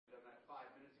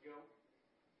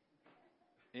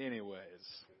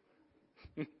Anyways.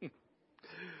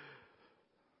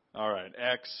 All right,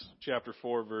 Acts chapter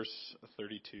 4, verse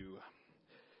 32.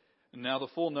 And now the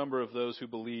full number of those who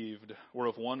believed were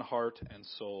of one heart and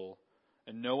soul.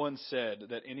 And no one said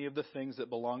that any of the things that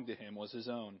belonged to him was his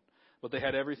own, but they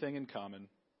had everything in common.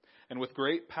 And with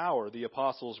great power the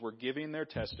apostles were giving their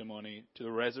testimony to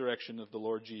the resurrection of the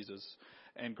Lord Jesus,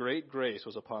 and great grace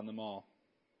was upon them all.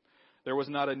 There was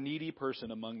not a needy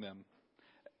person among them.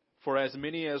 For as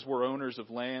many as were owners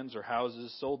of lands or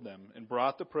houses sold them, and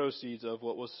brought the proceeds of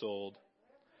what was sold,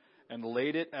 and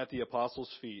laid it at the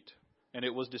apostles' feet, and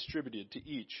it was distributed to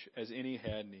each as any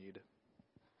had need.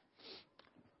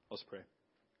 Let's pray.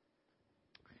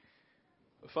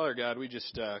 Father God, we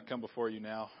just come before you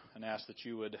now and ask that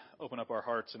you would open up our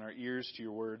hearts and our ears to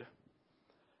your word,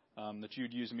 that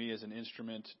you'd use me as an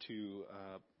instrument to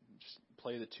just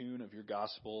play the tune of your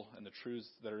gospel and the truths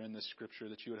that are in this scripture,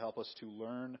 that you would help us to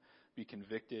learn, be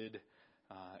convicted,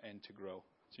 and to grow.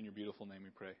 It's in your beautiful name we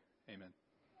pray. Amen.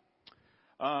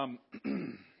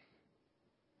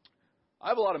 I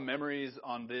have a lot of memories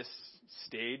on this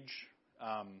stage.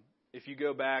 If you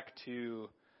go back to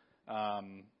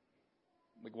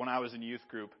like when I was in youth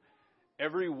group,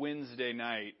 every Wednesday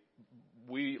night,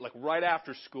 we like right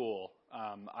after school,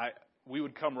 we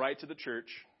would come right to the church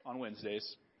on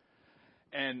Wednesdays,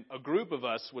 and a group of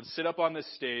us would sit up on this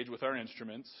stage with our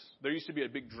instruments. There used to be a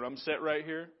big drum set right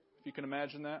here, if you can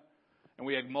imagine that, and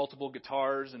we had multiple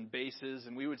guitars and basses,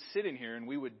 and we would sit in here and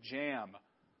we would jam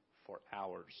for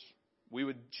hours. We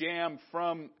would jam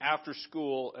from after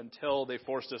school until they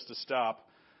forced us to stop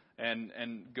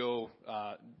and go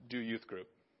do youth group.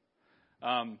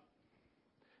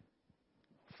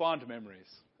 Fond memories.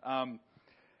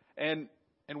 And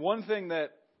one thing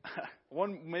that,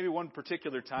 one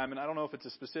particular time, and I don't know if it's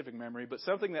a specific memory, but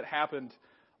something that happened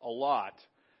a lot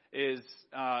is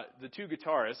the two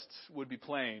guitarists would be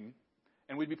playing,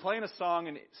 and we'd be playing a song,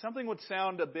 and something would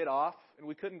sound a bit off, and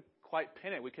we couldn't quite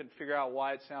pin it. We couldn't figure out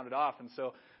why it sounded off. And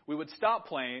so we would stop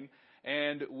playing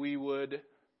and we would,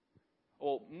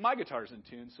 well, my guitar's in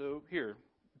tune, so here,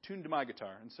 tune to my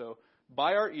guitar. And so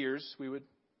by our ears, we would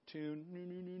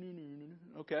tune,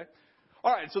 okay.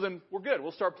 All right, so then we're good.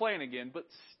 We'll start playing again. But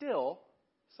still,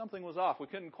 something was off. We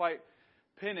couldn't quite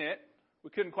pin it. We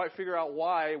couldn't quite figure out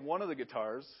why one of the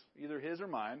guitars, either his or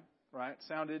mine, right,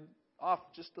 sounded off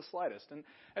just the slightest.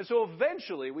 And so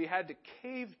eventually we had to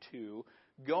cave to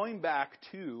going back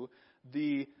to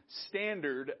the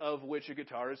standard of which a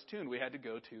guitar is tuned. We had to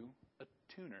go to a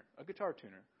tuner, a guitar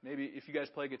tuner. Maybe if you guys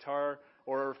play guitar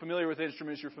or are familiar with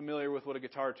instruments, you're familiar with what a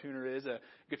guitar tuner is. A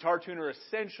guitar tuner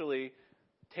essentially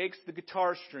takes the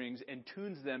guitar strings and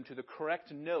tunes them to the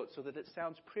correct note so that it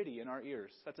sounds pretty in our ears.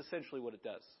 That's essentially what it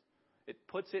does. It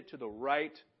puts it to the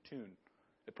right tune.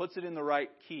 It puts it in the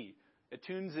right key. It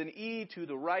tunes an E to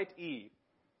the right E,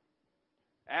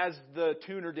 as the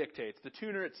tuner dictates. The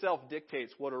tuner itself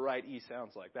dictates what a right E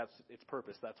sounds like. That's its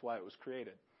purpose. That's why it was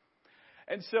created.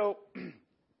 And so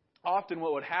often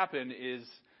what would happen is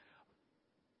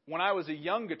when I was a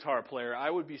young guitar player, I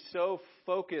would be so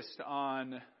focused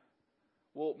on,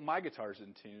 well, my guitar's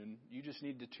in tune. You just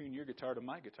need to tune your guitar to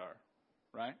my guitar,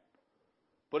 right?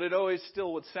 But it always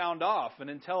still would sound off. And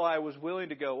until I was willing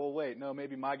to go, well, wait, no,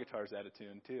 maybe my guitar's out of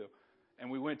tune too. And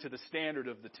we went to the standard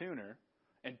of the tuner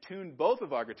and tuned both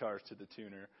of our guitars to the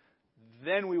tuner,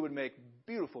 then we would make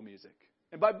beautiful music.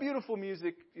 And by beautiful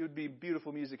music, it would be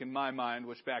beautiful music in my mind,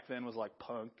 which back then was like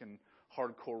punk and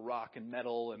hardcore rock and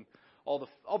metal and all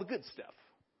the good stuff.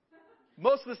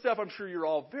 Most of the stuff I'm sure you're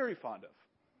all very fond of.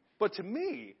 But to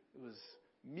me, it was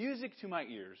music to my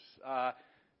ears.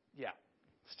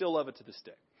 Still love it to this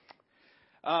day.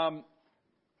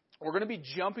 We're going to be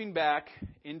jumping back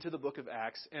into the book of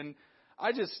Acts, and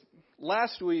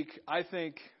last week, I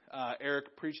think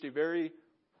Eric preached a very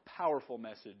powerful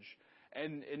message.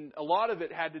 And a lot of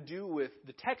it had to do with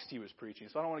the text he was preaching.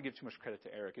 So I don't want to give too much credit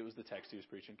to Eric. It was the text he was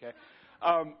preaching, okay?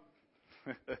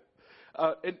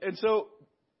 And so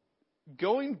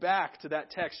going back to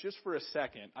that text just for a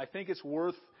second, I think it's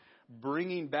worth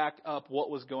bringing back up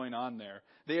what was going on there.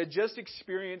 They had just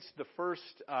experienced their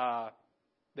first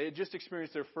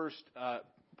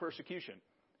persecution.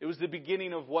 It was the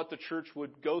beginning of what the church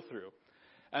would go through.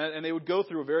 And they would go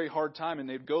through a very hard time, and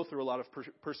they'd go through a lot of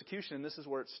persecution, and this is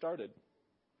where it started.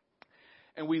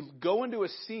 And we go into a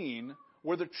scene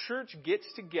where the church gets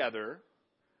together,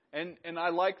 and I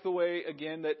like the way,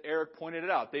 again, that Eric pointed it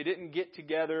out. They didn't get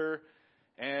together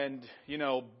and,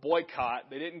 boycott.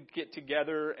 They didn't get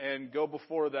together and go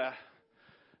before the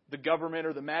government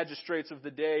or the magistrates of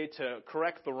the day to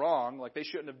correct the wrong. Like, they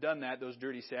shouldn't have done that, those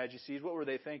dirty Sadducees. What were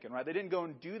they thinking, right? They didn't go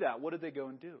and do that. What did they go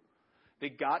and do? They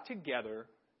got together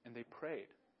and they prayed.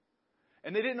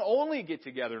 And they didn't only get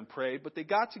together and pray, but they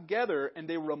got together and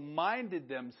they reminded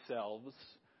themselves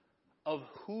of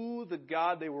who the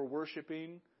God they were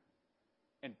worshiping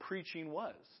and preaching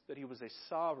was. That He was a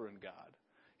sovereign God.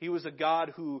 He was a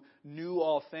God who knew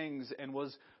all things and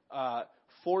was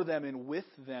for them and with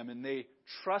them. And they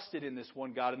trusted in this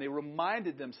one God. And they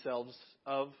reminded themselves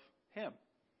of Him.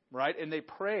 Right? And they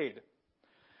prayed.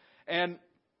 And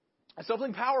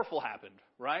something powerful happened.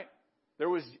 Right? There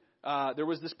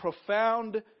was this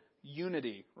profound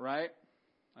unity, right?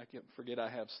 I can't forget I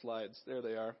have slides. There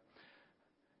they are.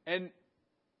 And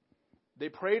they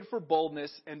prayed for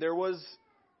boldness, and there was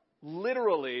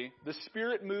literally, the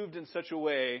Spirit moved in such a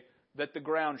way that the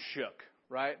ground shook,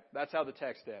 right? That's how the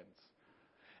text ends.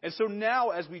 And so now,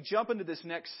 as we jump into this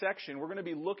next section, we're going to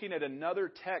be looking at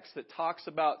another text that talks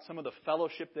about some of the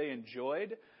fellowship they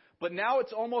enjoyed. But now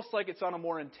it's almost like it's on a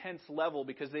more intense level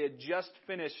because they had just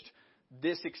finished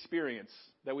this experience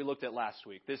that we looked at last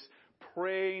week. This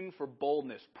praying for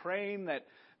boldness, praying that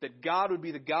God would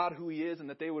be the God who He is and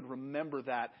that they would remember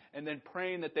that, and then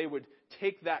praying that they would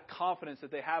take that confidence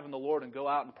that they have in the Lord and go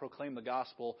out and proclaim the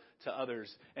gospel to others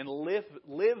and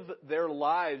live their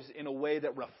lives in a way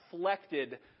that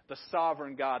reflected the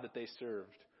sovereign God that they served,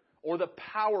 or the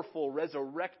powerful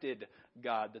resurrected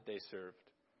God that they served.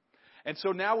 And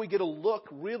so now we get a look,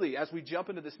 really, as we jump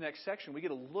into this next section, we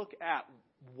get a look at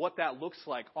what that looks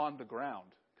like on the ground,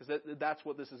 because that's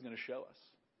what this is going to show us.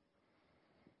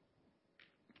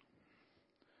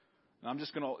 And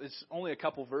it's only a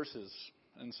couple verses,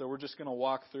 and so we're just going to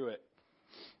walk through it.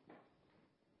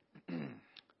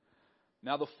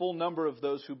 Now the full number of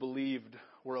those who believed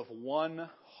were of one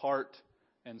heart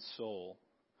and soul.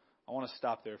 I want to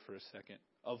stop there for a second.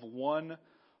 Of one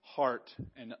heart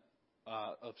and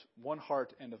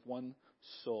of one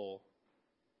soul.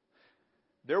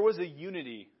 There was a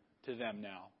unity to them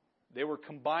now. They were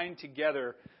combined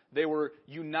together. They were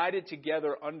united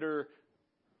together under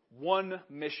one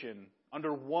mission,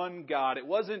 under one God. It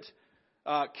wasn't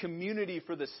community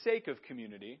for the sake of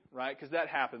community, right? Because that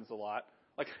happens a lot.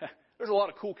 Like, there's a lot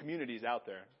of cool communities out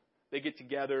there. They get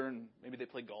together and maybe they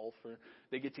play golf, or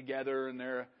they get together and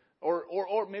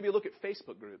or maybe look at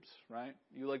Facebook groups, right?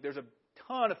 There's a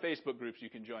ton of Facebook groups you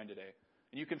can join today.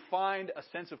 And you can find a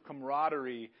sense of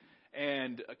camaraderie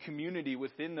and a community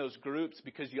within those groups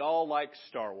because you all like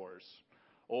Star Wars.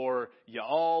 Or you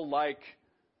all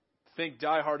think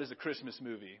Die Hard is a Christmas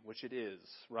movie, which it is,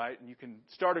 right? And you can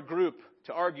start a group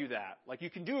to argue that. Like, you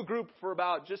can do a group for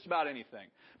just about anything.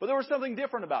 But there was something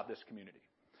different about this community.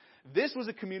 This was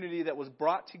a community that was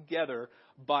brought together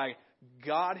by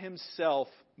God Himself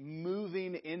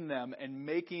moving in them and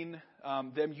making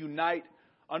them unite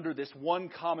under this one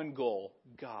common goal: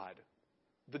 God,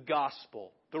 the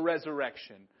gospel, the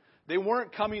resurrection. They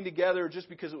weren't coming together just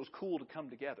because it was cool to come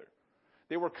together.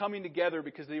 They were coming together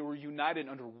because they were united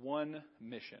under one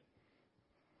mission.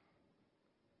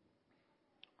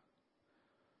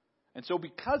 And so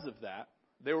because of that,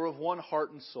 they were of one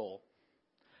heart and soul.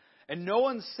 And no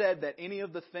one said that any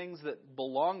of the things that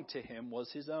belonged to him was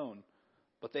his own,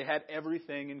 but they had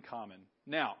everything in common.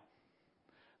 Now,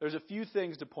 there's a few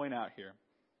things to point out here.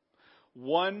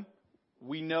 One,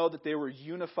 we know that they were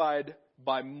unified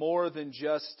by more than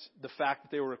just the fact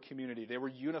that they were a community. They were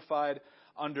unified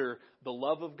under the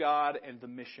love of God and the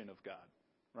mission of God,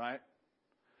 right?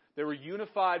 They were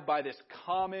unified by this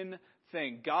common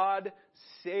thing. God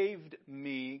saved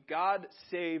me. God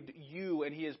saved you,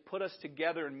 and He has put us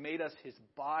together and made us His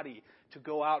body to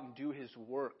go out and do His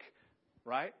work,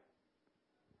 right?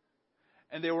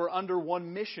 And they were under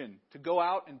one mission, to go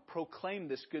out and proclaim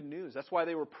this good news. That's why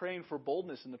they were praying for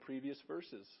boldness in the previous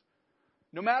verses.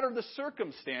 No matter the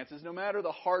circumstances, no matter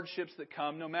the hardships that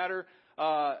come, no matter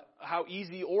how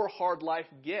easy or hard life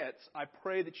gets, I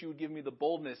pray that you would give me the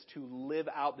boldness to live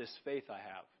out this faith I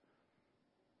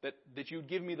have. That you would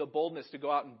give me the boldness to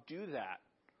go out and do that.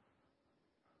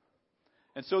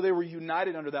 And so they were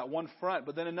united under that one front.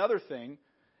 But then another thing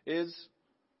is,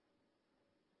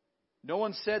 no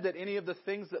one said that any of the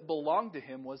things that belonged to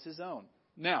him was his own.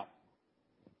 Now,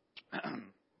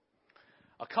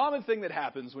 a common thing that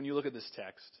happens when you look at this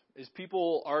text is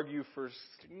people argue for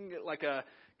like a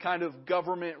kind of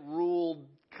government-ruled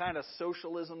kind of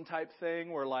socialism type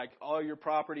thing where like all your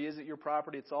property isn't your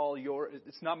property, it's all yours.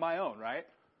 It's not my own, right?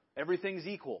 Everything's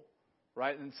equal,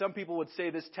 right? And some people would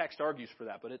say this text argues for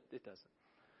that, but it doesn't.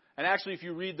 And actually, if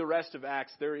you read the rest of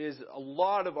Acts, there is a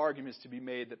lot of arguments to be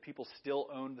made that people still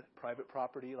owned private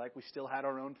property, like we still had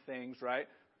our own things, right?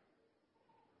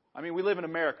 I mean, we live in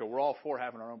America. We're all for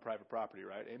having our own private property,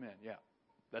 right? Amen. Yeah.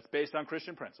 That's based on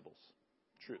Christian principles.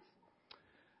 Truth.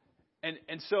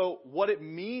 And so what it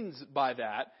means by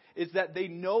that is that they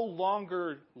no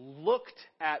longer looked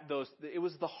at those. It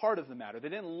was the heart of the matter. They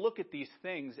didn't look at these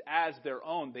things as their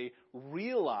own. They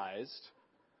realized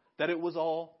that it was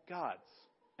all God's.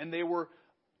 And they were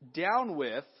down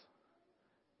with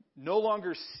no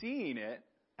longer seeing it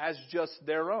as just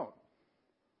their own.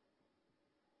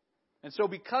 And so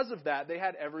because of that, they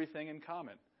had everything in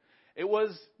common. It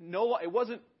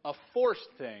wasn't a forced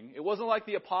thing. It wasn't like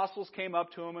the apostles came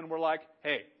up to him and were like,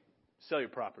 hey, sell your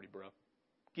property, bro.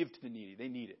 Give to the needy. They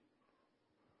need it.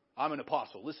 I'm an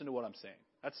apostle. Listen to what I'm saying.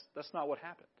 That's not what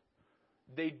happened.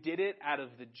 They did it out of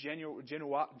the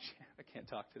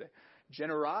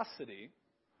generosity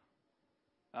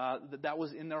that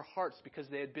was in their hearts, because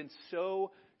they had been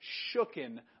so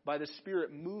shooken by the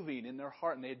Spirit moving in their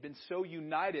heart, and they had been so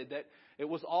united that it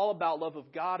was all about love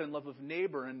of God and love of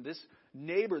neighbor. And this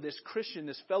neighbor, this Christian,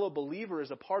 this fellow believer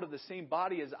is a part of the same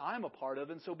body as I'm a part of,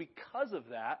 and so because of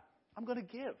that, I'm going to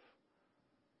give.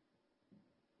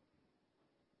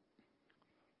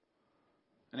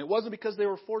 And it wasn't because they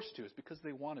were forced to. It's because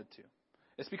they wanted to.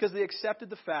 It's because they accepted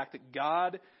the fact that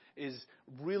God is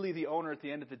really the owner at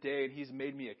the end of the day, and He's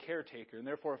made me a caretaker. And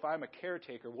therefore, if I'm a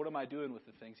caretaker, what am I doing with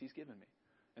the things He's given me?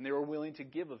 And they were willing to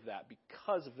give of that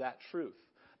because of that truth.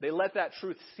 They let that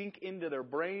truth sink into their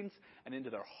brains and into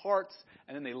their hearts,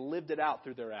 and then they lived it out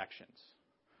through their actions.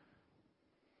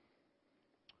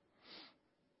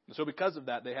 And so because of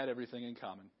that, they had everything in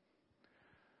common.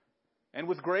 And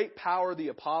with great power, the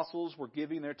apostles were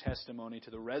giving their testimony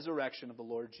to the resurrection of the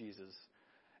Lord Jesus,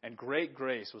 and great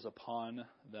grace was upon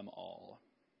them all.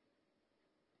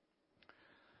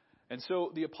 And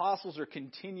so the apostles are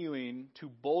continuing to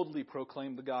boldly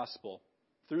proclaim the gospel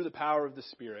through the power of the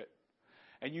Spirit.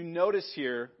 And you notice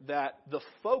here that the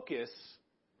focus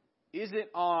isn't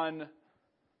on...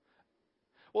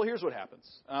 Well, here's what happens.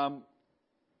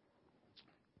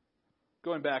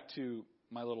 Going back to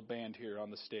my little band here on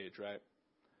the stage, right?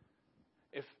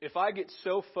 If I get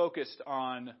so focused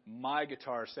on my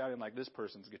guitar sounding like this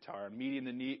person's guitar and meeting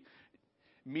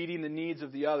the needs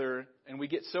of the other, and we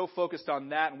get so focused on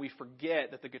that and we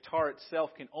forget that the guitar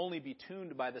itself can only be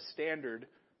tuned by the standard,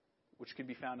 which can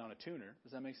be found on a tuner.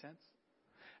 Does that make sense?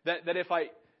 That if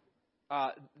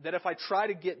I try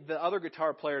to get the other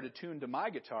guitar player to tune to my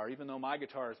guitar, even though my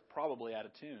guitar is probably out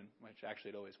of tune, which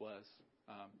actually it always was.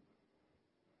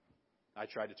 I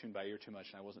tried to tune by ear too much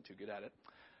and I wasn't too good at it.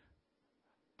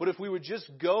 But if we would just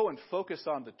go and focus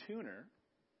on the tuner,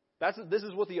 this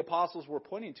is what the apostles were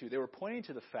pointing to. They were pointing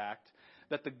to the fact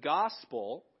that the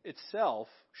gospel itself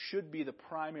should be the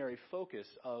primary focus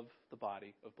of the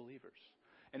body of believers.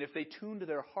 And if they tuned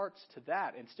their hearts to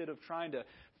that instead of trying to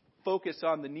focus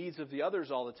on the needs of the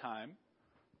others all the time,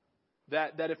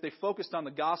 that if they focused on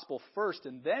the gospel first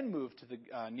and then moved to the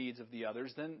needs of the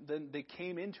others, then they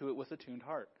came into it with a tuned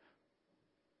heart.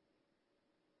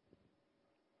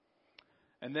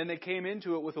 And then they came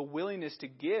into it with a willingness to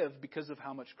give because of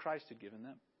how much Christ had given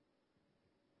them.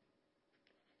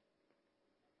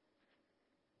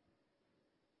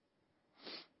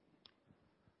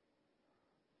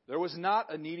 There was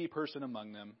not a needy person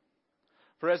among them.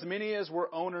 For as many as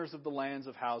were owners of the lands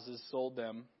of houses sold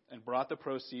them and brought the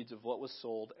proceeds of what was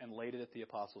sold and laid it at the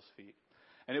apostles' feet.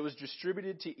 And it was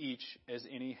distributed to each as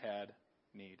any had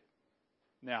need.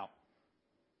 Now,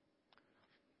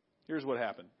 here's what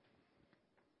happened.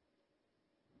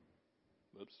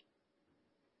 Oops.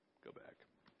 Go back.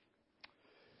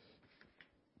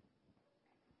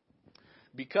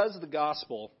 Because the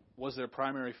gospel was their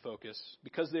primary focus,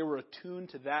 because they were attuned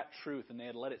to that truth and they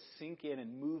had let it sink in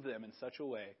and move them in such a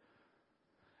way,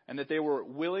 and that they were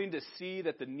willing to see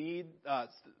that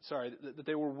that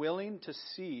they were willing to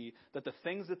see that the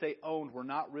things that they owned were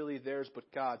not really theirs but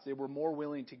God's. They were more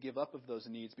willing to give up of those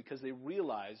needs because they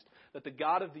realized that the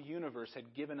God of the universe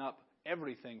had given up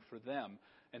everything for them.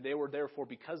 And they were therefore,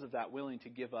 because of that, willing to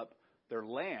give up their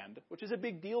land, which is a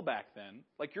big deal back then.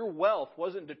 Like, your wealth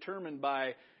wasn't determined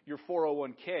by your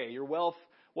 401k. Your wealth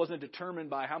wasn't determined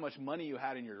by how much money you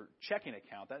had in your checking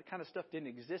account. That kind of stuff didn't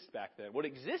exist back then. What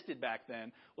existed back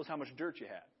then was how much dirt you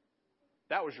had.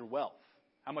 That was your wealth,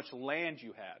 how much land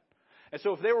you had. And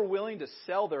so if they were willing to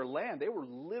sell their land, they were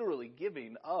literally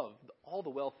giving of all the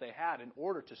wealth they had in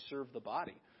order to serve the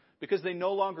body, because they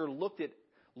no longer looked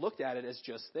at it as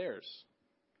just theirs.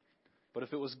 But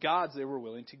if it was God's, they were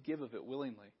willing to give of it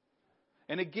willingly.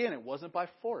 And again, it wasn't by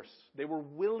force. They were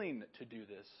willing to do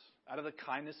this out of the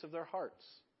kindness of their hearts.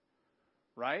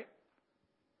 Right?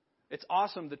 It's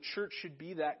awesome. The church should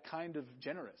be that kind of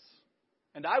generous.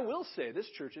 And I will say this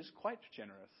church is quite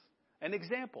generous. An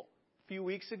example. A few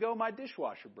weeks ago, my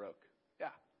dishwasher broke.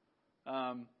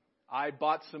 Yeah. I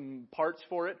bought some parts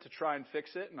for it to try and fix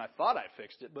it, and I thought I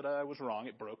fixed it, but I was wrong.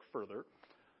 It broke further.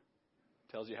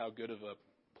 Tells you how good of a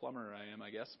plumber I am, I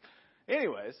guess.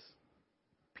 Anyways,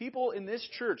 people in this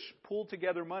church pulled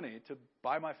together money to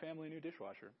buy my family a new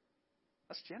dishwasher.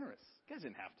 That's generous. You guys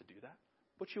didn't have to do that,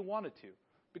 but you wanted to,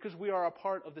 because we are a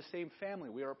part of the same family.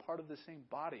 We are a part of the same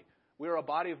body. We are a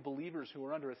body of believers who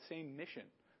are under a same mission,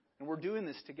 and we're doing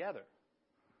this together,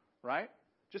 right?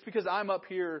 Just because I'm up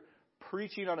here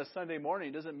preaching on a Sunday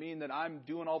morning doesn't mean that I'm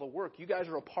doing all the work. You guys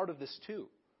are a part of this too.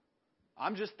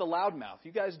 I'm just the loudmouth.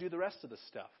 You guys do the rest of the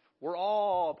stuff. We're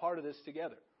all a part of this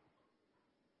together.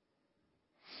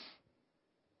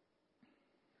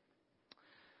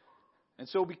 And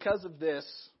so because of this,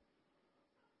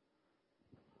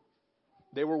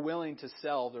 they were willing to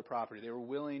sell their property. They were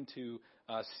willing to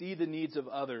see the needs of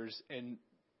others and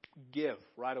give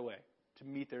right away to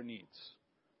meet their needs.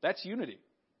 That's unity.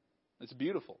 It's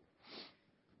beautiful.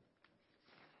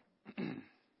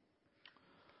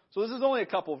 So this is only a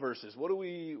couple verses. What do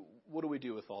we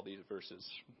do with all these verses?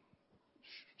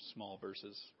 Small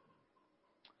verses.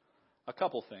 A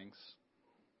couple things.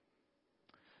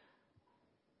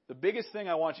 The biggest thing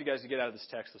I want you guys to get out of this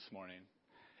text this morning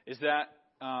is that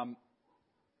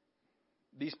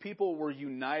these people were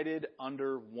united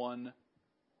under one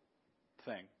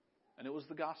thing, and it was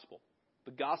the gospel.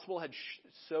 The gospel had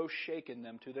so shaken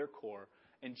them to their core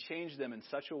and changed them in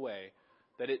such a way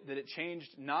that it changed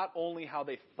not only how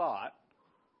they thought,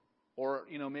 or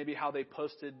maybe how they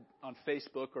posted on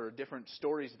Facebook or different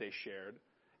stories they shared.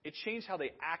 It changed how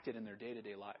they acted in their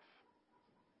day-to-day life.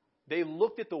 They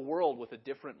looked at the world with a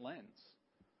different lens.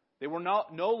 They were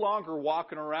no longer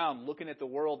walking around looking at the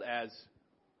world as,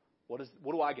 what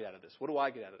do I get out of this? What do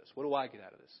I get out of this? What do I get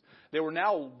out of this? They were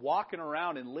now walking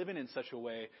around and living in such a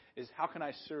way as, how can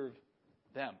I serve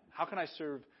them? How can I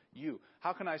serve you?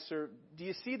 How can I serve? Do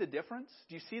you see the difference?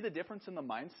 Do you see the difference in the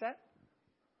mindset?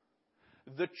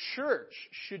 The church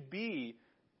should be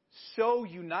so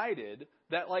united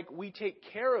that we take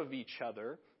care of each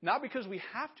other, not because we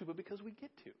have to, but because we get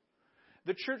to.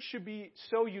 The church should be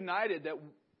so united that,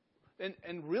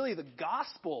 and really the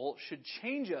gospel should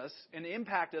change us and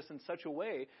impact us in such a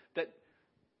way that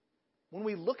when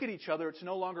we look at each other, it's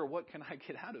no longer, what can I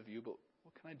get out of you, but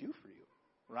what can I do for you,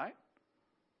 right?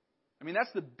 I mean,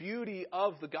 that's the beauty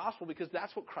of the gospel, because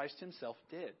that's what Christ himself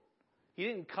did. He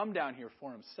didn't come down here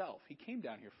for himself. He came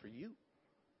down here for you.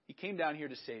 He came down here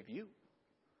to save you.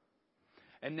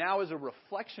 And now, as a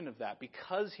reflection of that,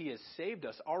 because he has saved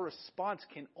us, our response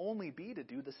can only be to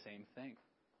do the same thing.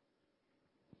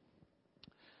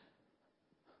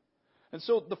 And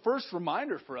so the first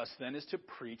reminder for us then is to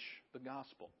preach the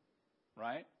gospel,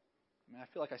 right? I mean, I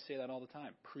feel like I say that all the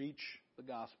time. Preach the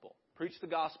gospel. Preach the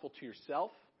gospel to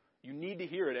yourself. You need to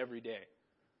hear it every day.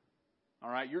 All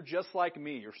right? You're just like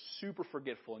me. You're super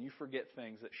forgetful, and you forget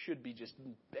things that should be just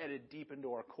embedded deep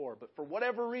into our core. But for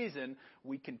whatever reason,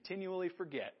 we continually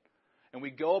forget. And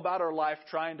we go about our life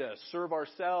trying to serve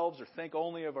ourselves or think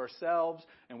only of ourselves,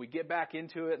 and we get back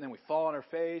into it, and then we fall on our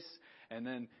face, and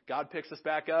then God picks us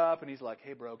back up, and he's like,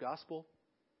 hey, bro, gospel?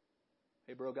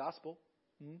 Hey, bro, gospel?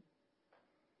 And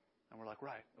we're like,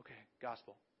 right, okay,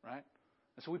 gospel, right?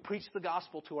 And so we preach the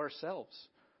gospel to ourselves.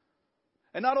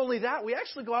 And not only that, we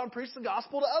actually go out and preach the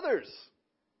gospel to others.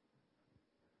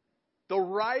 The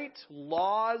right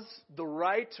laws, the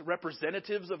right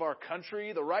representatives of our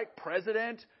country, the right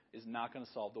president is not going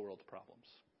to solve the world's problems.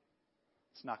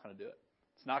 It's not going to do it.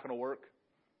 It's not going to work.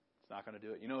 It's not going to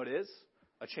do it. You know what it is?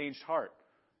 A changed heart.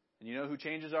 And you know who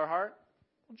changes our heart?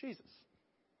 Well, Jesus.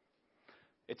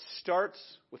 It starts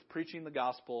with preaching the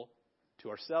gospel to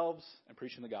ourselves and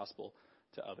preaching the gospel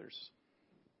to others.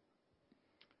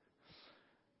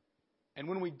 And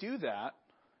when we do that,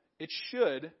 it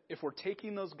should, if we're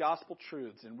taking those gospel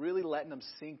truths and really letting them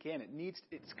sink in,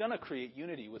 it's going to create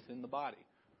unity within the body,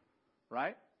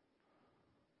 right?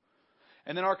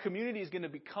 And then our community is going to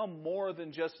become more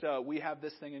than just we have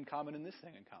this thing in common and this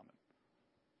thing in common,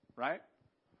 right?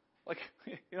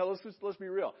 Let's be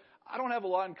real. I don't have a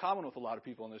lot in common with a lot of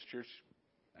people in this church,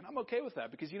 and I'm okay with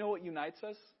that, because you know what unites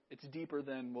us? It's deeper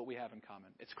than what we have in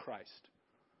common. It's Christ.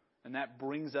 And that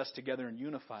brings us together and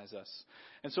unifies us.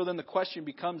 And so then the question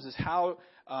becomes is how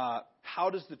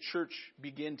does the church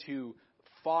begin to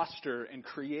foster and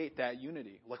create that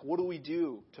unity? What do we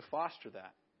do to foster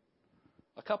that?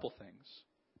 A couple things.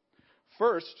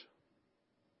 First,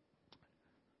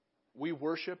 we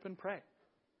worship and pray.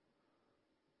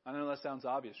 I know that sounds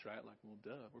obvious, right? Well,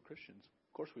 duh, we're Christians.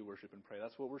 Of course we worship and pray.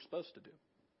 That's what we're supposed to do.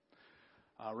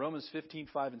 Romans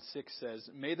 15:5 and 6 says,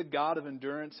 "May the God of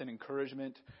endurance and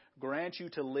encouragement grant you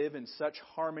to live in such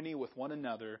harmony with one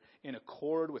another in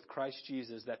accord with Christ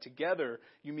Jesus, that together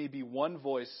you may be one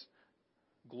voice,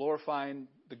 glorifying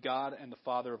the God and the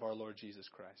Father of our Lord Jesus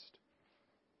Christ."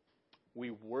 We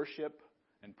worship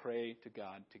and pray to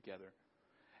God together.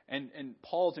 And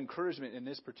Paul's encouragement in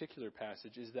this particular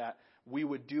passage is that we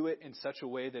would do it in such a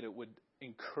way that it would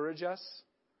encourage us.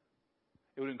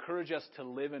 It would encourage us to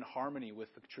live in harmony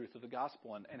with the truth of the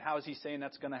gospel. And how is he saying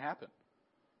that's going to happen?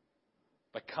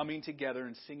 By coming together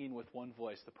and singing with one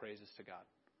voice the praises to God.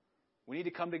 We need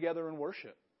to come together and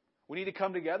worship. We need to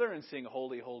come together and sing,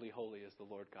 "Holy, holy, holy is the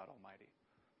Lord God Almighty."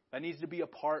 That needs to be a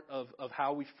part of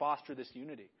how we foster this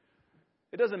unity.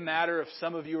 It doesn't matter if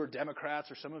some of you are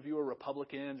Democrats or some of you are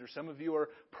Republicans or some of you are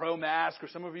pro-mask or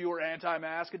some of you are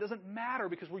anti-mask. It doesn't matter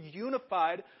because we're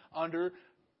unified under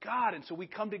God. And so we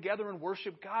come together and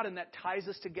worship God, and that ties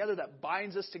us together, that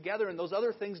binds us together, and those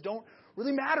other things don't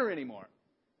really matter anymore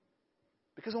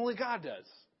because only God does.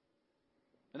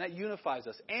 And that unifies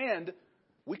us. And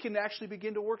we can actually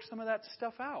begin to work some of that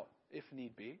stuff out, if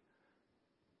need be,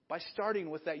 by starting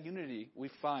with that unity we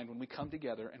find when we come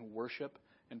together and worship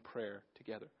and prayer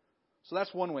together. So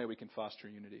that's one way we can foster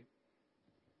unity.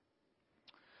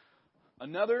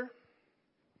 Another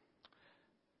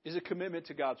is a commitment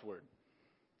to God's Word.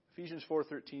 Ephesians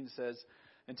 4:13 says,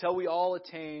 "Until we all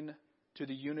attain to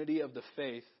the unity of the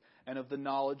faith and of the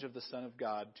knowledge of the Son of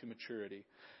God, to maturity."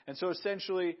 And so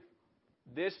essentially,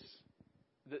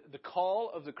 the call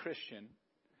of the Christian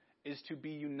is to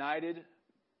be united,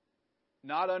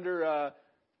 not under a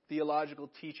theological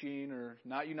teaching or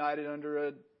not united under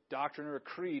a doctrine or a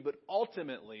creed, but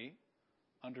ultimately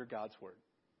under God's Word.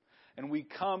 And we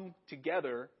come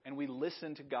together and we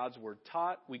listen to God's Word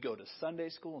taught. We go to Sunday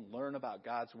school and learn about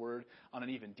God's Word on an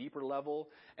even deeper level.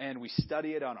 And we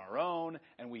study it on our own.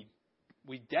 And we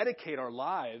dedicate our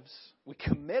lives, we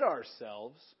commit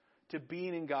ourselves to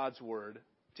being in God's Word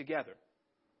together.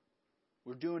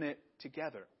 We're doing it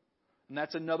together. And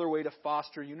that's another way to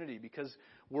foster unity because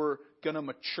we're going to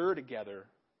mature together.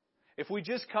 If we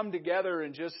just come together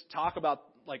and just talk about,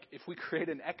 like, if we create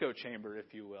an echo chamber,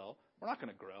 if you will, we're not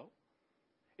going to grow.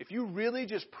 If you really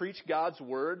just preach God's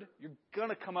Word, you're going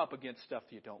to come up against stuff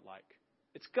that you don't like.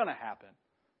 It's going to happen.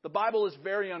 The Bible is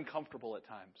very uncomfortable at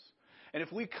times. And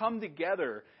if we come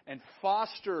together and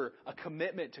foster a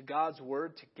commitment to God's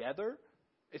Word together,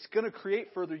 it's going to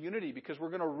create further unity because we're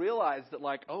going to realize that,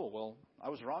 like, oh, well, I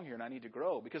was wrong here and I need to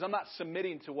grow because I'm not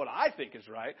submitting to what I think is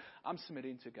right. I'm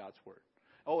submitting to God's Word.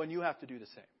 Oh, and you have to do the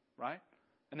same, right?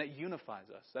 And that unifies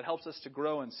us. That helps us to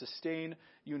grow and sustain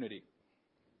unity.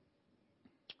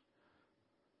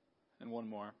 And one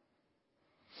more.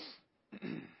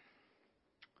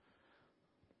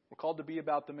 We're called to be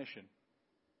about the mission.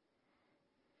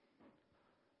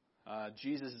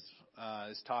 Jesus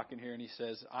is talking here and he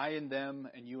says, "I and them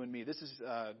and you and me." This is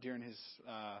during his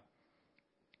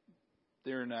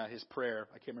prayer.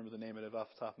 I can't remember the name of it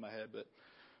off the top of my head, but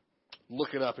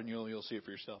look it up and you'll see it for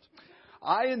yourselves.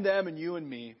 "I and them and you and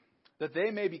me, that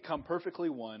they may become perfectly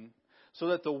one, so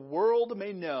that the world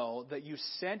may know that you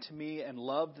sent me and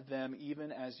loved them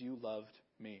even as you loved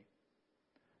me."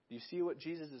 Do you see what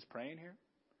Jesus is praying here?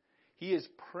 He is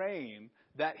praying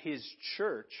that his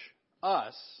church,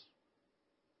 us,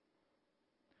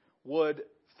 would,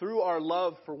 through our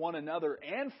love for one another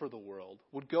and for the world,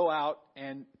 would go out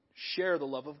and share the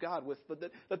love of God with,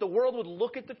 that the world would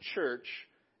look at the church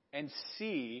and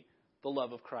see the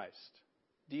love of Christ.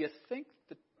 Do you think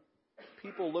that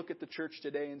people look at the church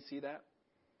today and see that?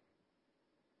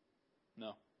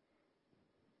 No.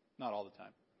 Not all the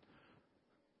time.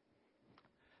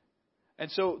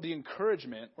 And so the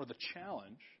encouragement or the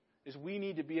challenge is we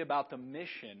need to be about the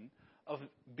mission of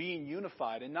being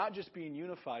unified, and not just being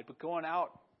unified, but going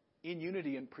out in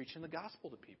unity and preaching the gospel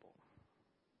to people.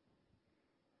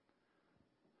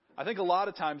 I think a lot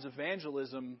of times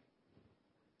evangelism,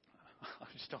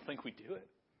 I just don't think we do it.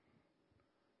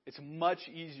 It's much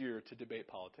easier to debate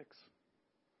politics.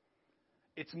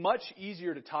 It's much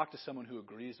easier to talk to someone who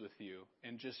agrees with you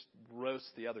and just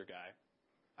roast the other guy.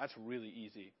 That's really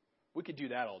easy. We could do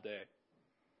that all day.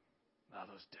 Now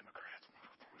those Democrats.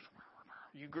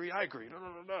 You agree, I agree.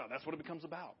 No. That's what it becomes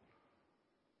about.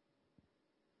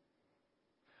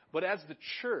 But as a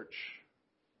church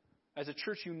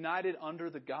united under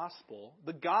the gospel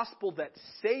that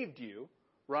saved you,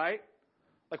 right?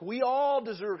 Like, we all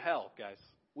deserve hell, guys.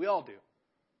 We all do.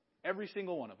 Every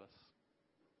single one of us.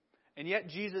 And yet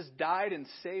Jesus died and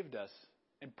saved us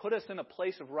and put us in a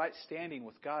place of right standing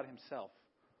with God himself,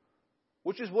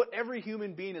 which is what every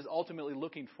human being is ultimately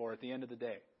looking for at the end of the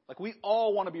day. Like, we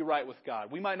all want to be right with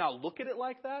God. We might not look at it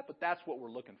like that, but that's what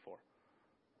we're looking for.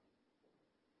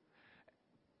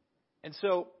 And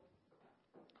so,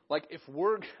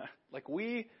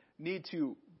 we need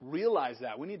to realize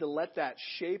that. We need to let that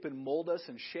shape and mold us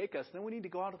and shake us. Then we need to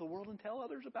go out of the world and tell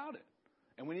others about it.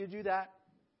 And we need to do that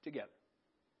together.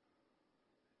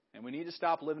 And we need to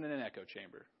stop living in an echo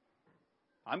chamber.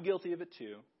 I'm guilty of it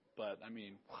too, but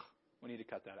we need to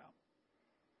cut that out.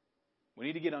 We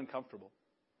need to get uncomfortable,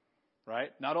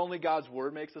 right? Not only God's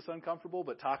Word makes us uncomfortable,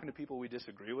 but talking to people we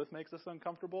disagree with makes us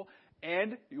uncomfortable.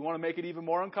 And you want to make it even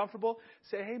more uncomfortable?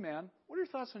 Say, hey man, what are your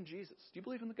thoughts on Jesus? Do you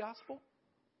believe in the gospel?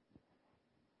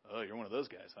 Oh, you're one of those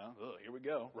guys, huh? Oh, here we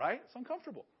go. Right? It's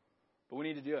uncomfortable. But we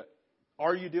need to do it.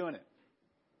 Are you doing it?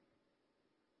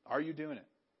 Are you doing it?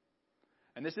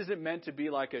 And this isn't meant to be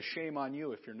like a shame on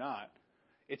you if you're not.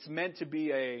 It's meant to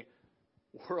be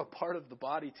we're a part of the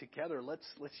body together. Let's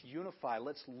unify.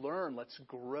 Let's learn. Let's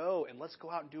grow. And let's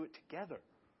go out and do it together.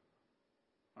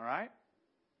 All right?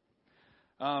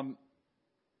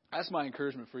 That's my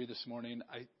encouragement for you this morning.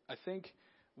 I think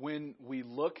when we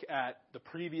look at the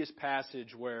previous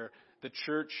passage where the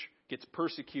church gets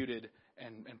persecuted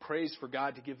and prays for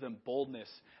God to give them boldness,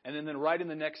 and then right in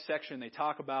the next section they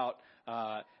talk about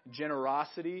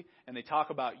generosity and they talk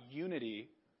about unity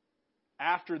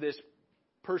after this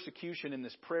persecution and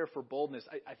this prayer for boldness,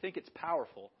 I think it's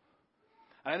powerful.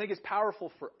 And I think it's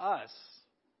powerful for us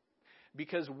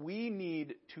because we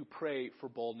need to pray for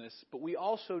boldness, but we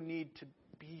also need to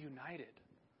be united.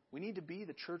 We need to be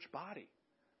the church body.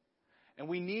 And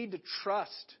we need to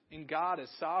trust in God as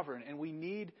sovereign, and we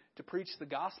need to preach the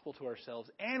gospel to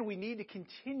ourselves, and we need to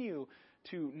continue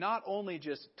to not only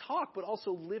just talk, but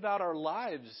also live out our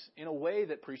lives in a way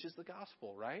that preaches the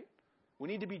gospel, right? We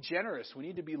need to be generous. We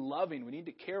need to be loving. We need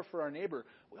to care for our neighbor.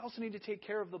 We also need to take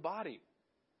care of the body.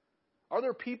 Are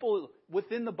there people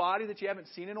within the body that you haven't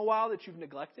seen in a while that you've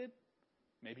neglected?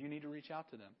 Maybe you need to reach out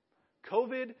to them.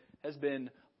 COVID has been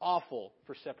awful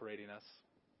for separating us.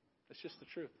 That's just the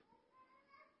truth.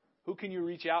 Who can you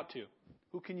reach out to?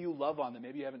 Who can you love on that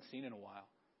maybe you haven't seen in a while?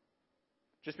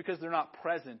 Just because they're not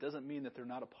present doesn't mean that they're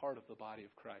not a part of the body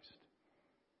of Christ.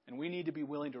 And we need to be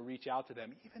willing to reach out to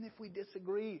them, even if we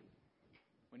disagree.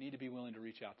 We need to be willing to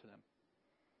reach out to them.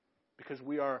 Because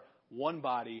we are one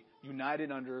body,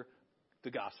 united under the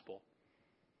gospel.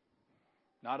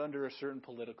 Not under a certain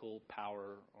political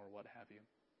power or what have you.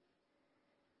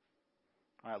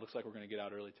 All right, looks like we're going to get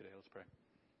out early today. Let's pray.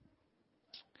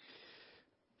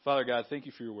 Father God, thank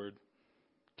you for your word.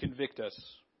 Convict us,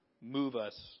 move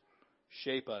us,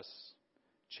 shape us,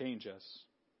 change us.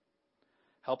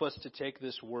 Help us to take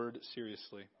this word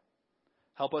seriously.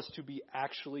 Help us to be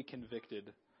actually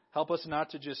convicted. Help us not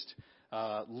to just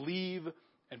leave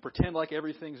and pretend like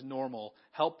everything's normal.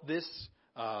 Help this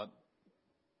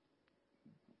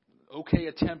okay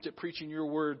attempt at preaching your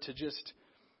word to just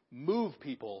move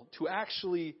people to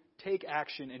actually take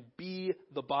action and be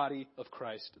the body of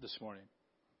Christ this morning.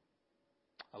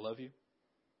 I love you.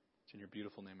 It's in your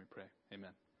beautiful name we pray. Amen.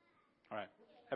 All right.